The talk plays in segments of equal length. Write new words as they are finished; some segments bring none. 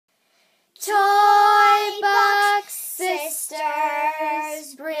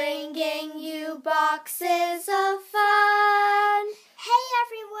ToyBoxSisters, bringing you boxes of fun. Hey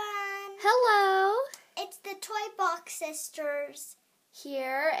everyone! Hello! It's the ToyBoxSisters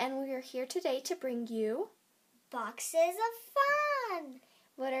here, and we are here today to bring you boxes of fun.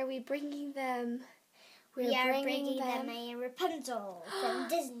 What are we bringing them? We are bringing them a Rapunzel from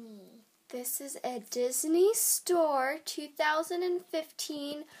Disney. This is a Disney Store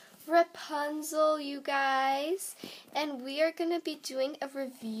 2015 Rapunzel, you guys. And we are going to be doing a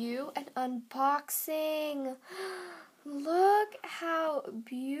review and unboxing. Look how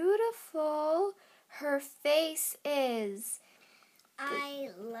beautiful her face is. I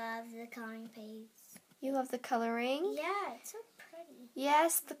love the coloring page. You love the coloring? Yeah, it's so pretty.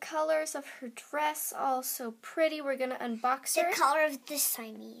 Yes, the colors of her dress also pretty. We're going to unbox her. The color of this,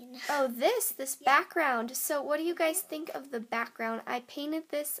 I mean. Oh, this background. So what do you guys think of the background? I painted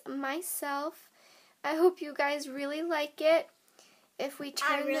this myself. I hope you guys really like it. If we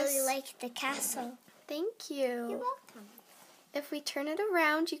turn I really like the castle. Thank you. You're welcome. If we turn it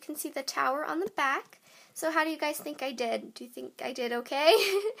around, you can see the tower on the back. So how do you guys think I did? Do you think I did okay?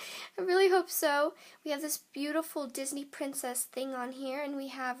 I really hope so. We have this beautiful Disney princess thing on here, and we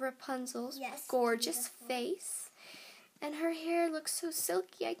have Rapunzel's gorgeous face. And her hair looks so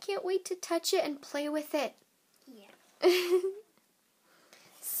silky. I can't wait to touch it and play with it. Yeah.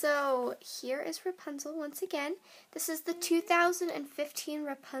 So here is Rapunzel once again. This is the 2015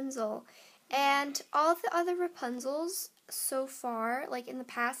 Rapunzel. And all the other Rapunzels so far, like in the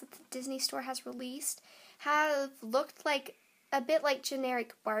past that the Disney Store has released, have looked like a bit like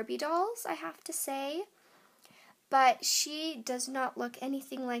generic Barbie dolls, I have to say. But she does not look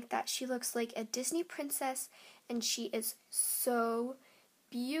anything like that. She looks like a Disney princess, and she is so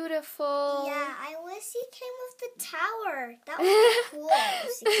beautiful. Yeah, I wish she came with the tower. That would be cool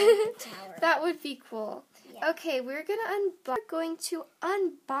if she came with the tower. That would be cool. Yeah. Okay, we're going to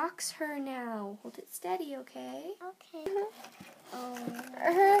unbox her now. Hold it steady, okay? Okay.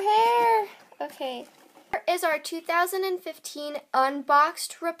 Her hair. Okay. Here is our 2015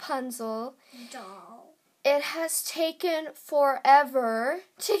 unboxed Rapunzel Doll. It has taken forever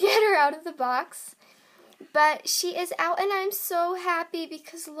to get her out of the box, but she is out, and I'm so happy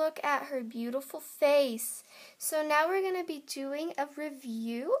because look at her beautiful face. So now we're going to be doing a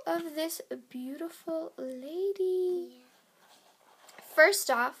review of this beautiful lady.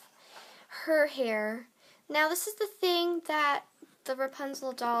 First off, her hair. Now this is the thing that the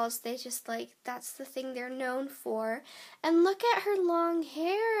Rapunzel dolls, they just that's the thing they're known for. And look at her long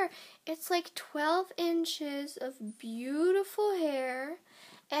hair. It's like 12 inches of beautiful hair,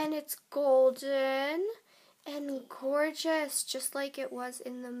 and it's golden and gorgeous, just like it was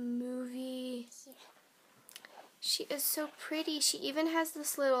in the movie. Yeah. She is so pretty. She even has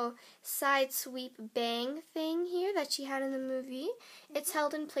this little side sweep bang thing here that she had in the movie. It's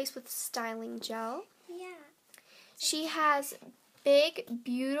held in place with styling gel. Yeah. She has big,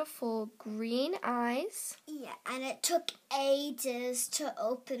 beautiful green eyes. Yeah, and it took ages to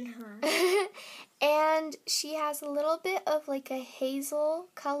open her. And she has a little bit of like a hazel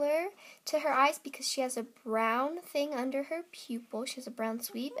color to her eyes because she has a brown thing under her pupil. She has a brown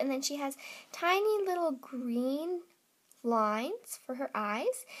sweep. And then she has tiny little green lines for her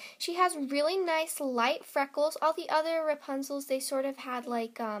eyes. She has really nice light freckles. All the other Rapunzels, they sort of had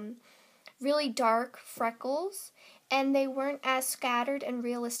like really dark freckles, and they weren't as scattered and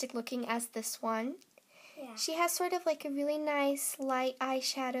realistic looking as this one. Yeah. She has sort of like a really nice light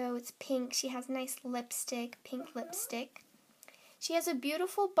eyeshadow. It's pink. She has nice lipstick, pink lipstick. She has a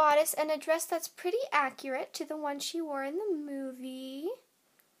beautiful bodice and a dress that's pretty accurate to the one she wore in the movie.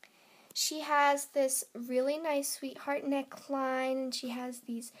 She has this really nice sweetheart neckline, and she has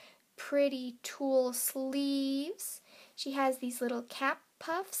these pretty tulle sleeves. She has these little cap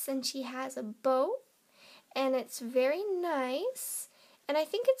puffs, and she has a bow, and it's very nice. And I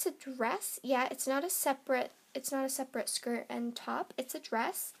think it's a dress. Yeah, it's not a separate skirt and top. It's a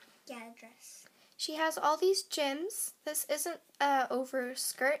dress. Yeah, a dress. She has all these gems. This isn't an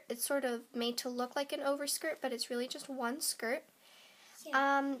overskirt. It's sort of made to look like an overskirt, but it's really just one skirt.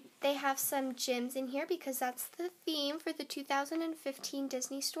 Yeah. They have some gems in here because that's the theme for the 2015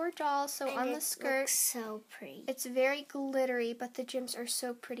 Disney Store doll. So and on the skirt, looks so pretty. It's very glittery, but the gems are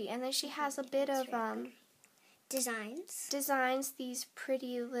so pretty. And then she has a bit of designs, these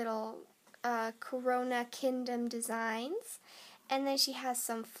pretty little Corona Kingdom designs. And then she has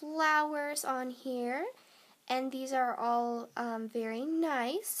some flowers on here, and these are all very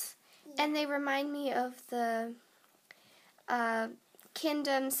nice. Yeah. And they remind me of the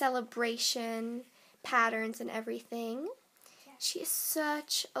Kingdom celebration patterns and everything. Yeah. She is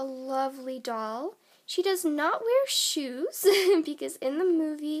such a lovely doll. She does not wear shoes because in the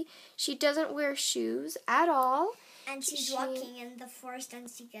movie she doesn't wear shoes at all. And she's walking in the forest and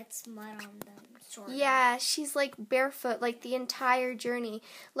she gets mud on them, sort of. Yeah, she's like barefoot like the entire journey.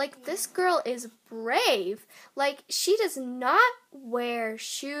 Like this girl is brave. Like she does not wear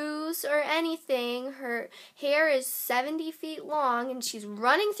shoes or anything. Her hair is 70 feet long and she's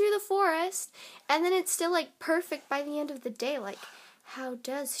running through the forest and then it's still like perfect by the end of the day. Like, how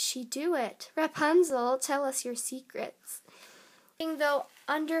does she do it? Rapunzel, tell us your secrets. Though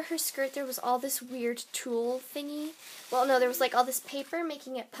under her skirt there was all this weird tulle thingy. Well, no, there was like all this paper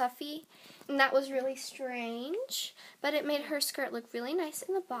making it puffy, and that was really strange, but it made her skirt look really nice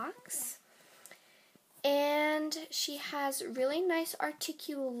in the box. And she has really nice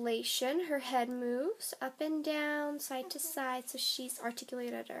articulation. Her head moves up and down, side to side, so she's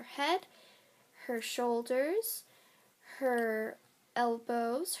articulated her head, her shoulders, her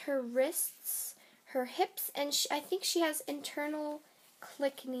elbows, her wrists, her hips, and I think she has internal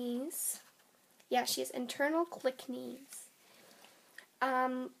click knees. Yeah, she has internal click knees.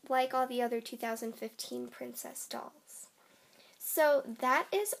 Like all the other 2015 princess dolls. So that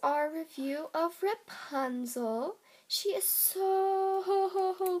is our review of Rapunzel. She is so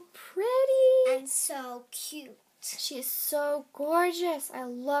pretty. And so cute. She is so gorgeous. I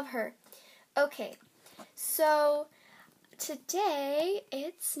love her. Okay, so today,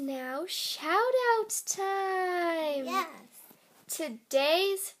 it's now shout-out time. Yes.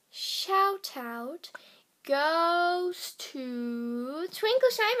 Today's shout-out goes to Twinkle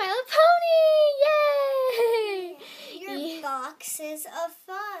Shine My Little Pony. Yay! Your boxes of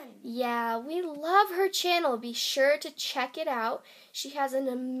fun. Yeah, we love her channel. Be sure to check it out. She has an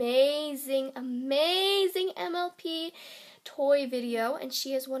amazing MLP toy video, and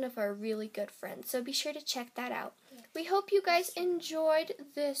she is one of our really good friends. So be sure to check that out. We hope you guys enjoyed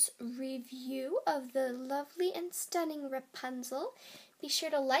this review of the lovely and stunning Rapunzel. Be sure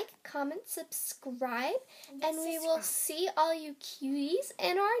to like, comment, subscribe, and we will see all you cuties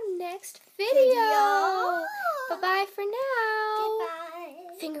in our next video. Bye-bye for now.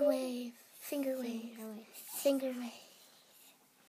 Goodbye. Finger wave, finger wave, finger wave.